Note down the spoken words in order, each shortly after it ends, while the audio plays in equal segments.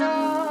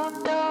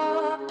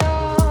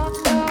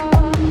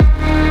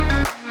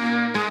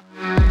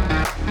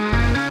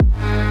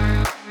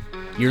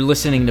You're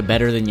listening to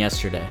Better Than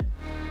Yesterday,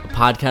 a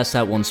podcast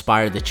that will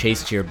inspire the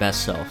chase to your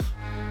best self.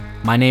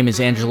 My name is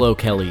Angelo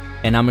Kelly,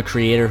 and I'm a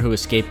creator who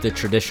escaped the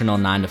traditional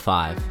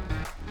 9-to-5.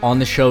 On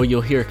the show,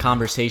 you'll hear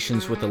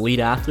conversations with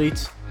elite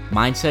athletes,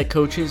 mindset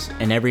coaches,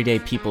 and everyday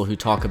people who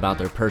talk about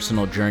their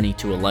personal journey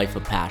to a life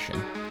of passion.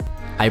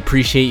 I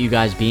appreciate you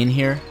guys being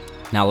here.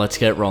 Now let's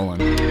get rolling.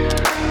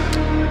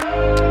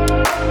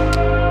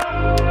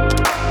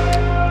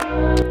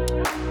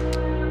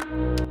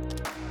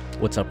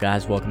 What's up,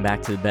 guys? Welcome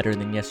back to the Better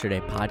Than Yesterday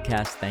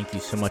podcast. Thank you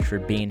so much for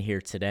being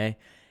here today.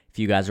 If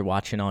you guys are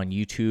watching on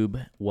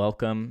YouTube,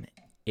 welcome.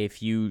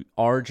 If you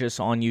are just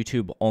on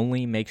YouTube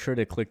only, make sure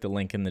to click the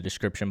link in the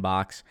description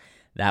box.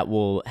 That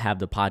will have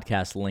the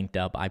podcast linked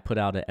up. I put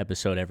out an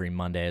episode every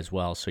Monday as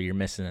well, so you're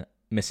missing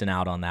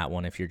out on that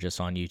one if you're just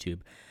on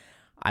YouTube.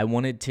 I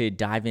wanted to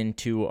dive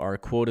into our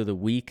quote of the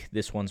week.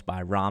 This one's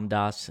by Ram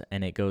Dass,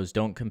 and it goes,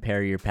 "Don't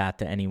compare your path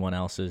to anyone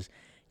else's.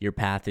 Your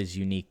path is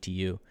unique to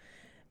you."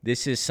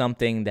 This is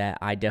something that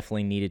I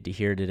definitely needed to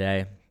hear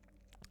today.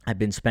 I've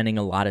been spending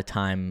a lot of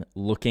time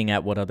looking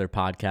at what other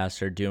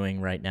podcasts are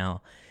doing right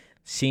now,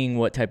 seeing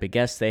what type of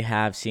guests they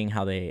have, seeing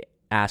how they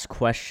ask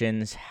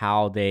questions,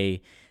 how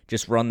they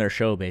just run their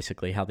show,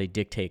 basically, how they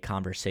dictate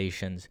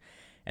conversations.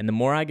 And the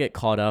more I get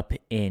caught up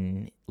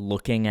in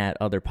looking at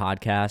other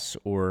podcasts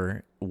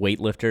or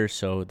weightlifters,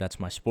 so that's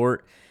my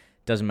sport,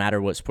 doesn't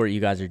matter what sport you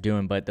guys are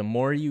doing, but the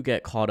more you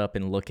get caught up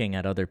in looking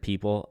at other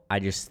people, I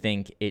just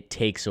think it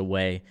takes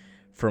away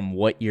from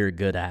what you're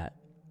good at.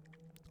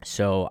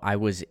 So I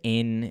was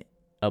in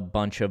a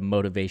bunch of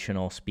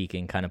motivational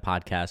speaking kind of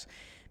podcasts,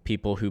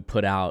 people who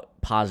put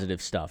out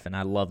positive stuff, and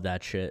I love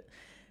that shit.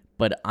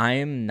 But I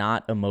am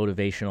not a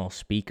motivational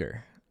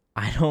speaker.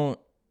 I don't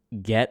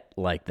get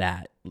like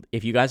that.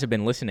 If you guys have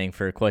been listening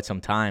for quite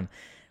some time,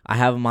 I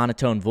have a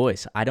monotone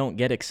voice. I don't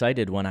get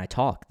excited when I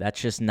talk.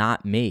 That's just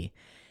not me.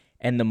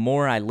 And the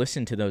more I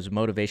listen to those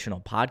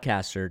motivational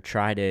podcasts or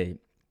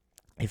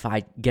if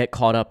I get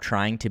caught up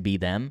trying to be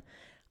them,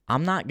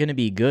 I'm not going to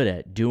be good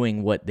at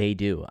doing what they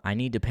do. I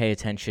need to pay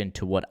attention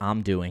to what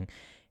I'm doing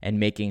and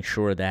making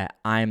sure that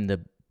I'm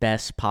the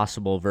best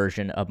possible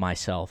version of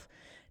myself,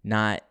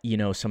 not,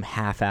 some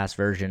half-ass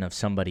version of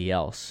somebody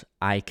else.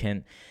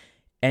 And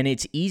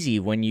it's easy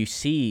when you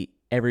see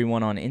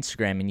everyone on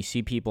Instagram and you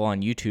see people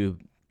on YouTube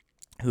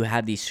who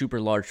have these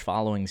super large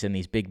followings and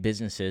these big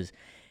businesses,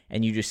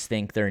 and you just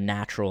think they're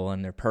natural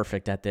and they're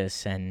perfect at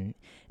this and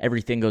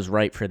everything goes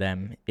right for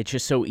them. It's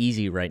just so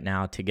easy right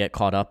now to get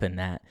caught up in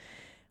that.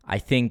 I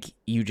think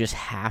you just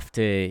have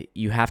to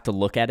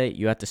look at it.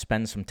 You have to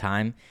spend some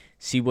time,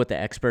 see what the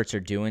experts are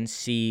doing,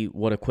 see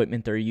what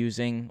equipment they're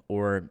using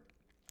or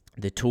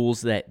the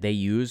tools that they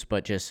use,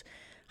 but just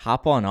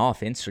hop on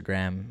off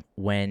Instagram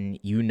when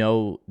you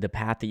know the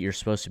path that you're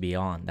supposed to be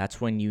on. That's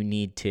when you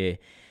need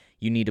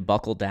to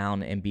buckle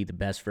down and be the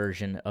best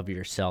version of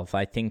yourself.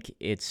 I think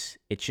it's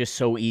just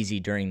so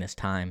easy during this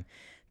time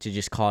to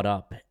just caught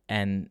up.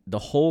 And the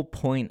whole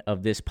point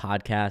of this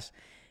podcast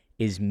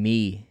is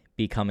me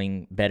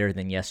becoming better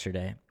than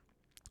yesterday.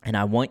 And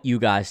I want you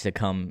guys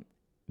to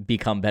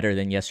become better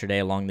than yesterday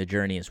along the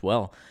journey as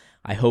well.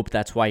 I hope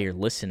that's why you're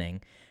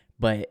listening.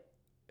 But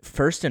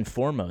first and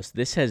foremost,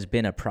 this has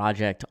been a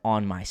project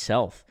on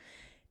myself.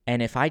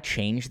 And if I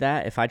change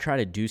that, if I try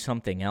to do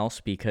something else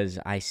because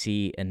I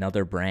see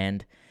another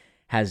brand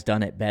has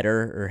done it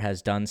better or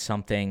has done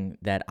something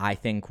that I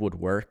think would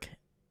work,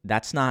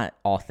 that's not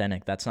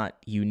authentic. That's not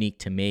unique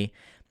to me.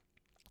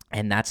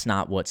 And that's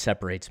not what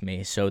separates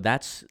me. So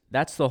that's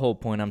the whole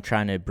point I'm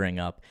trying to bring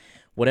up.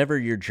 Whatever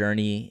your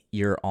journey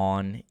you're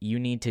on, you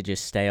need to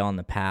just stay on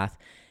the path.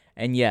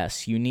 And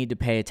yes, you need to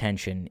pay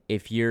attention.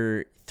 If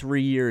you're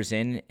 3 years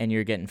in and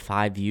you're getting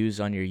 5 views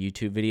on your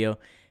YouTube video,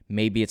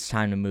 maybe it's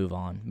time to move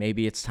on.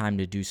 Maybe it's time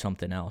to do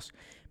something else.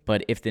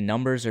 But if the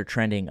numbers are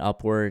trending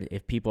upward,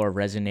 if people are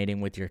resonating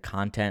with your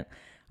content,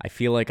 I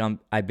feel like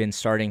I've been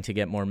starting to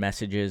get more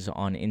messages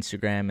on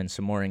Instagram and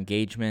some more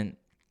engagement.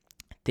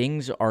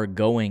 Things are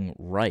going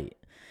right.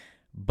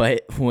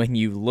 But when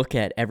you look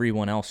at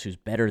everyone else who's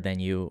better than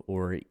you,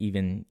 or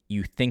even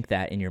you think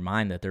that in your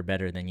mind that they're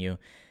better than you,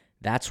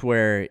 that's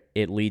where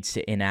it leads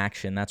to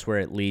inaction. That's where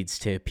it leads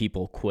to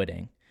people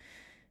quitting,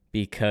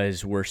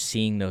 because we're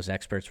seeing those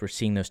experts, we're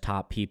seeing those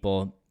top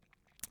people,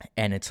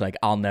 and it's like,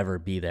 I'll never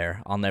be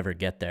there. I'll never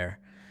get there.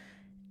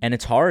 And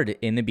it's hard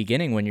in the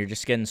beginning when you're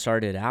just getting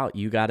started out.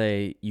 You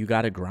gotta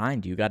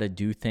grind. You gotta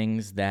do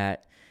things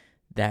that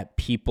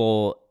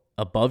people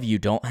above you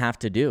don't have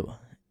to do.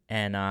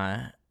 And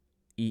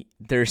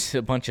there's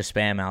a bunch of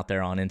spam out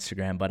there on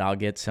Instagram, but I'll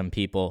get some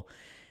people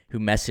who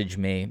message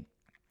me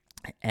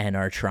and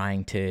are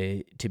trying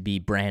to be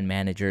brand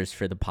managers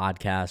for the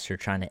podcast or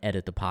trying to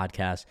edit the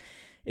podcast.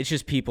 It's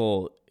just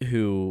people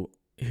who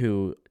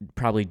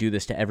probably do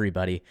this to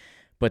everybody,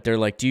 but they're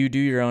like, "Do you do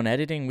your own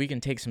editing? We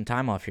can take some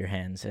time off your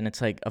hands." And it's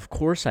like, of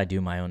course I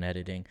do my own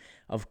editing.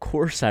 Of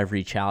course I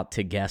reach out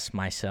to guests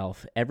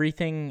myself.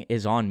 Everything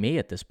is on me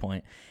at this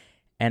point.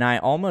 And I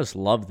almost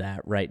love that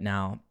right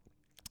now,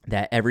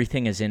 that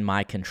everything is in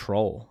my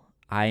control.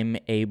 I'm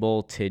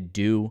able to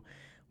do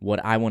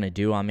what I want to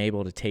do. I'm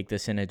able to take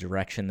this in a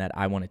direction that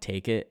I want to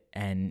take it.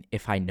 And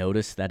if I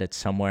notice that it's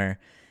somewhere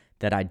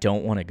that I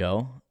don't want to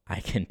go, I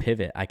can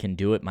pivot. I can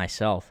do it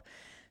myself.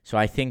 So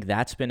I think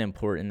that's been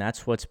important.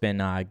 That's what's been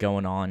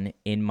going on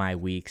in my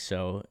week.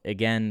 So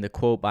again, the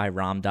quote by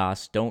Ram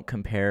Dass, don't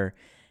compare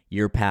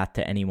your path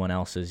to anyone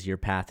else's. Your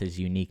path is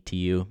unique to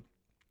you.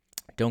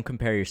 Don't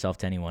compare yourself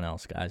to anyone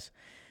else, guys.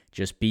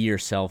 Just be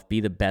yourself.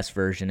 Be the best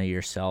version of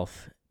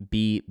yourself.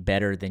 Be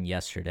better than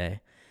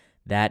yesterday.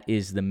 That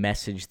is the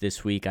message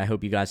this week. I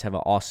hope you guys have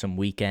an awesome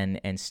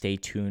weekend, and stay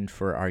tuned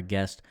for our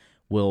guest,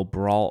 Will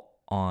Brault,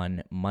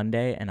 on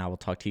Monday, and I will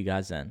talk to you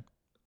guys then.